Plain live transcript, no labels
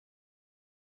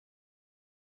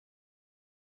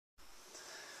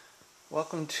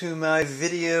Welcome to my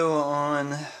video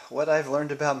on what I've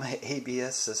learned about my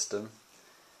ABS system.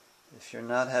 If you're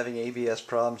not having ABS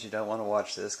problems, you don't want to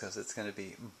watch this because it's going to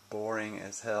be boring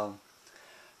as hell.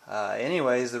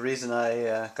 Anyways, the reason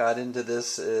I got into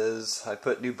this is I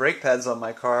put new brake pads on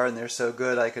my car and they're so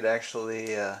good I could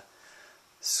actually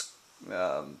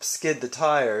skid the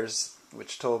tires,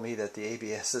 which told me that the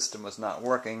ABS system was not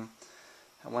working.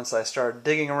 And once I started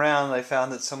digging around, I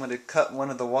found that someone had cut one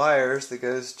of the wires that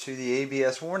goes to the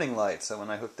ABS warning light. So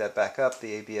when I hooked that back up,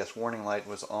 the ABS warning light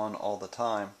was on all the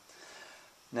time.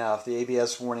 Now, if the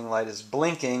ABS warning light is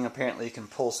blinking, apparently you can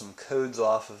pull some codes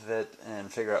off of it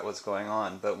and figure out what's going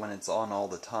on. But when it's on all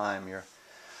the time, your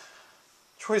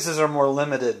choices are more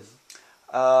limited.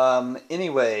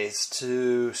 Anyways,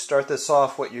 to start this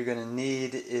off, what you're going to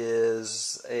need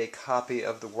is a copy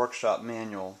of the workshop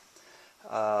manual.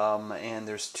 And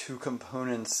there's two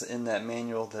components in that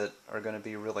manual that are going to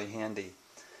be really handy.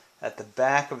 At the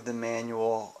back of the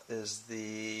manual is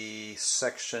the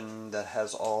section that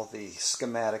has all the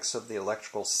schematics of the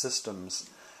electrical systems.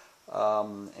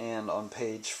 And on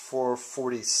page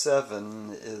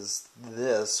 447 is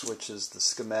this, which is the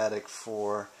schematic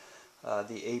for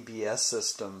the ABS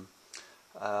system.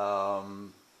 Now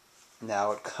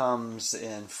it comes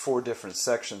in 4 different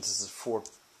sections. This is 4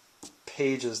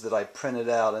 pages that I printed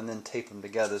out and then tape them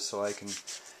together so I can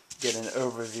get an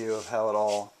overview of how it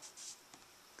all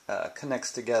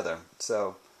connects together.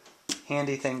 So,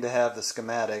 handy thing to have, the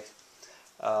schematic.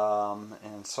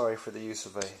 And sorry for the use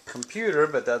of a computer,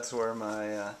 but that's where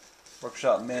my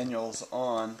workshop manual's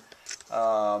on.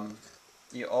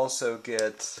 You also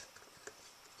get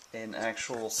an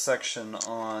actual section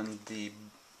on the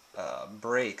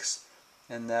brakes,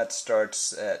 and that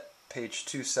starts at page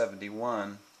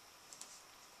 271.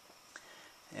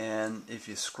 And if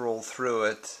you scroll through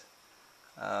it,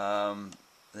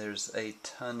 there's a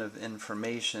ton of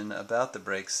information about the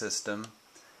brake system.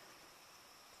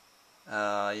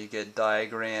 You get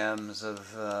diagrams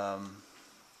of, let me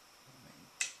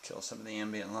kill some of the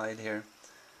ambient light here,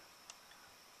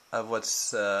 of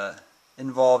what's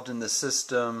involved in the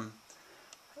system.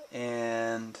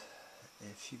 And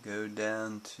if you go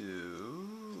down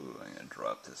to, I'm going to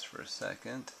drop this for a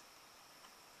second,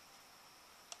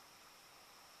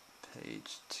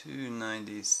 page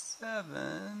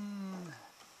 297.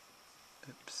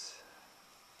 Oops.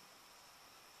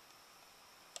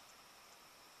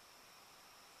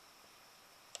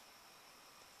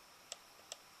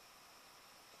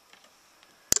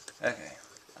 Okay.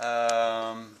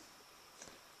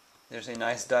 There's a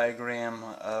nice diagram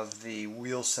of the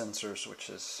wheel sensors, which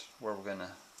is where we're going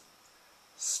to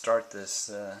start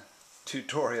this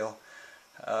tutorial.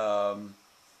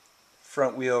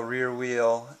 Front wheel, rear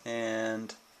wheel,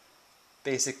 and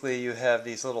basically you have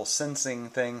these little sensing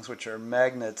things which are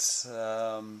magnets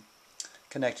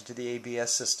connected to the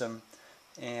ABS system,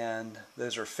 and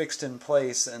those are fixed in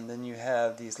place, and then you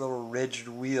have these little ridged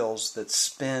wheels that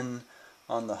spin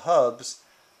on the hubs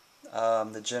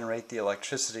that generate the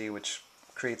electricity which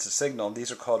creates a signal.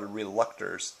 These are called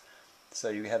reluctors. So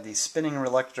you have the spinning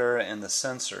reluctor and the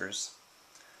sensors.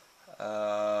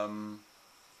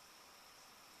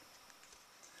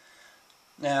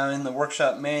 Now, in the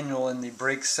workshop manual, in the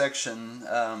brake section,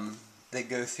 they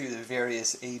go through the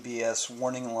various ABS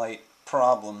warning light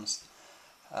problems.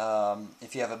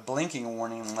 If you have a blinking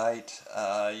warning light,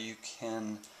 you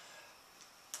can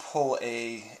pull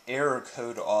a error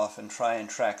code off and try and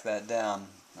track that down.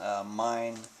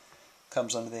 Mine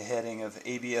comes under the heading of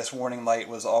ABS warning light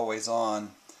was always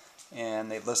on, and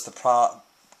they list the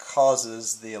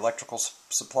causes: the electrical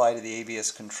supply to the ABS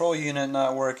control unit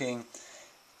not working,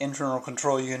 internal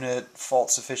control unit fault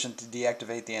sufficient to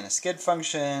deactivate the anti-skid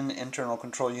function, internal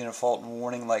control unit fault in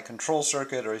warning light control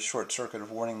circuit, or a short circuit of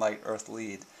warning light earth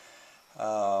lead.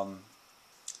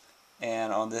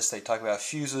 And on this they talk about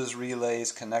fuses,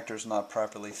 relays, connectors not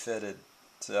properly fitted.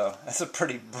 So that's a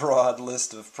pretty broad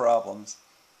list of problems.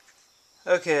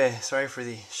 Okay, sorry for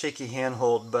the shaky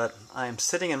handhold, but I'm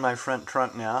sitting in my front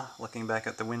trunk now, looking back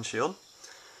at the windshield.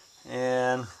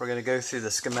 And we're going to go through the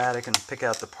schematic and pick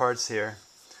out the parts here.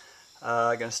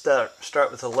 I'm going to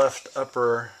start with the left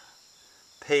upper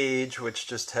page, which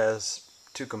just has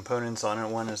 2 components on it.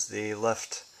 One is the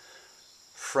left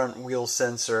front wheel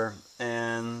sensor,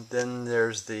 and then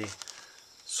there's the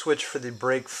switch for the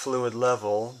brake fluid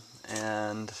level.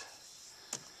 And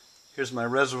here's my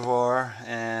reservoir,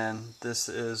 and this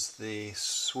is the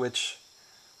switch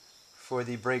for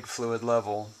the brake fluid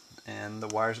level, and the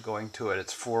wires going to it.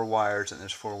 It's 4 wires, and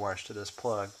there's 4 wires to this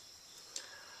plug.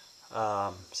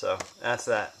 So that's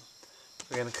that.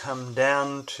 We're going to come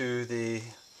down to the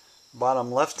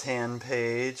bottom left-hand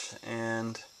page,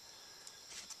 and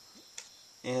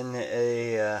in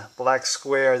a black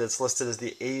square that's listed as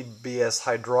the ABS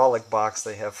hydraulic box,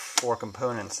 they have 4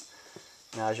 components.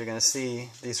 Now, as you're going to see,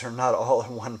 these are not all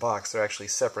in one box. They're actually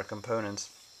separate components.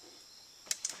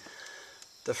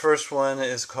 The first one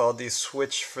is called the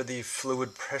switch for the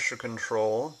fluid pressure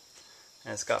control,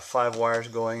 and it's got 5 wires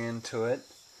going into it,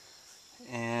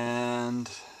 and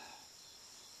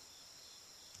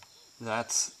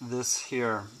that's this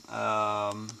here.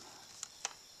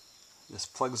 This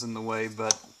plugs in the way,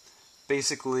 but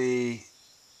basically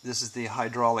this is the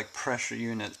hydraulic pressure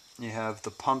unit. You have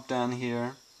the pump down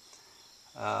here.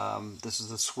 This is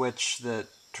the switch that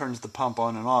turns the pump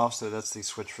on and off, so that's the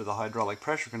switch for the hydraulic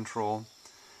pressure control.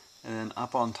 And then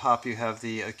up on top you have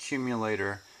the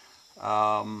accumulator,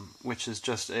 which is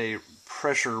just a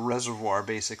pressure reservoir.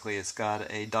 Basically, it's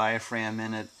got a diaphragm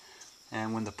in it,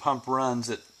 and when the pump runs,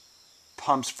 it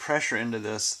pumps pressure into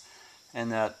this,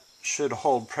 and that should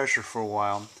hold pressure for a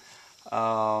while.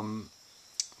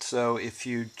 So if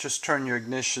you just turn your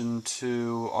ignition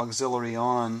to auxiliary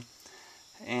on,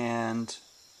 and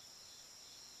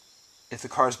if the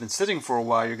car's been sitting for a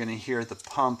while, you're going to hear the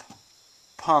pump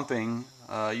pumping,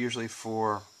 usually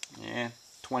for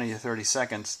 20 to 30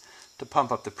 seconds to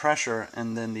pump up the pressure,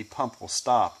 and then the pump will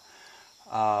stop.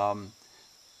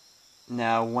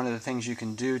 Now, one of the things you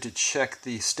can do to check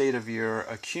the state of your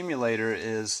accumulator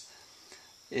is,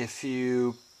 if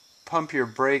you pump your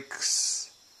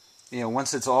brakes,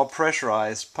 once it's all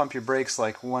pressurized, pump your brakes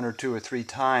like 1 or 2 or 3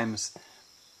 times.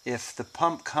 If the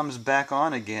pump comes back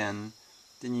on again,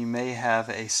 then you may have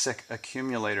a sick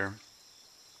accumulator.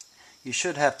 You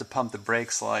should have to pump the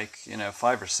brakes like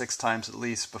 5 or 6 times at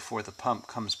least before the pump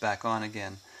comes back on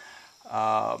again.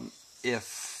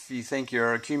 If you think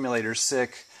your accumulator's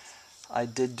sick, I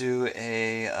did do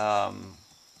a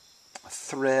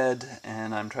thread,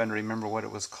 and I'm trying to remember what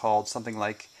it was called, something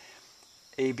like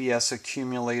ABS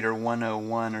Accumulator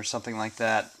 101 or something like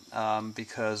that,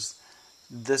 because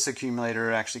this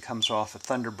accumulator actually comes off a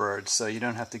Thunderbird, so you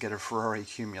don't have to get a Ferrari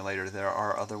accumulator. There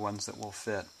are other ones that will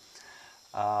fit.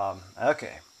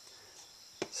 Okay,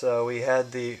 so we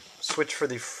had the switch for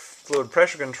the fluid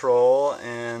pressure control,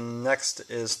 and next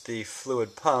is the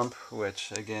fluid pump,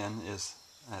 which again is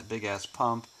a big ass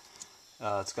pump.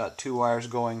 It's got 2 wires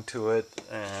going to it,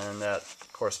 and that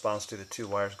corresponds to the 2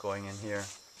 wires going in here.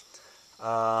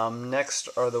 Next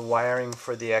are the wiring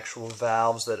for the actual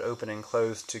valves that open and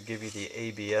close to give you the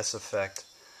ABS effect.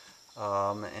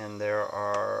 And there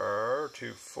are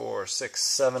 2, 4, 6,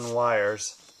 7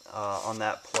 wires on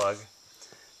that plug,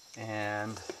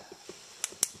 and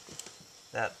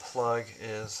that plug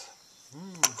is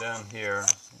down here.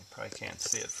 You probably can't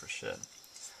see it for shit.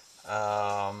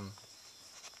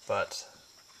 But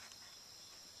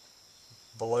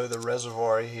below the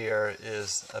reservoir here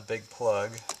is a big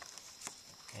plug,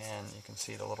 and you can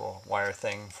see the little wire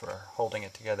thing for holding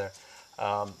it together.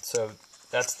 So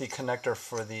that's the connector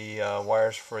for the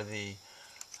wires for the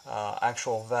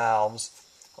actual valves.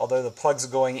 Although the plug's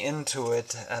going into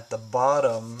it, at the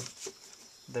bottom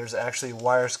there's actually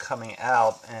wires coming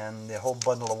out, and the whole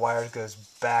bundle of wires goes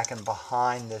back and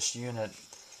behind this unit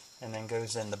and then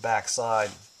goes in the back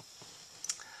side.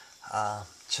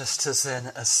 Just as an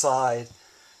aside,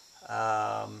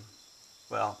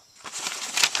 well,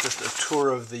 just a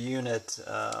tour of the unit.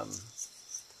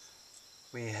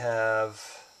 We have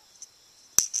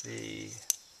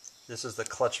this is the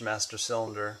clutch master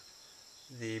cylinder.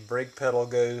 The brake pedal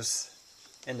goes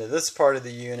into this part of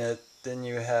the unit. Then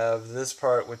you have this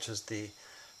part, which is the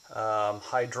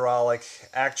hydraulic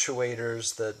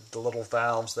actuators, the little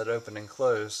valves that open and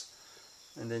close.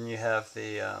 And then you have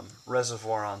the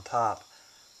reservoir on top.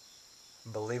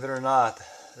 Believe it or not,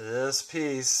 this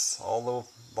piece, although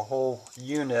the whole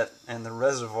unit and the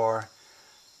reservoir,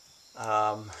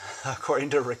 according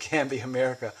to Ricambi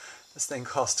America, this thing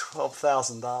cost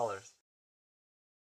 $12,000.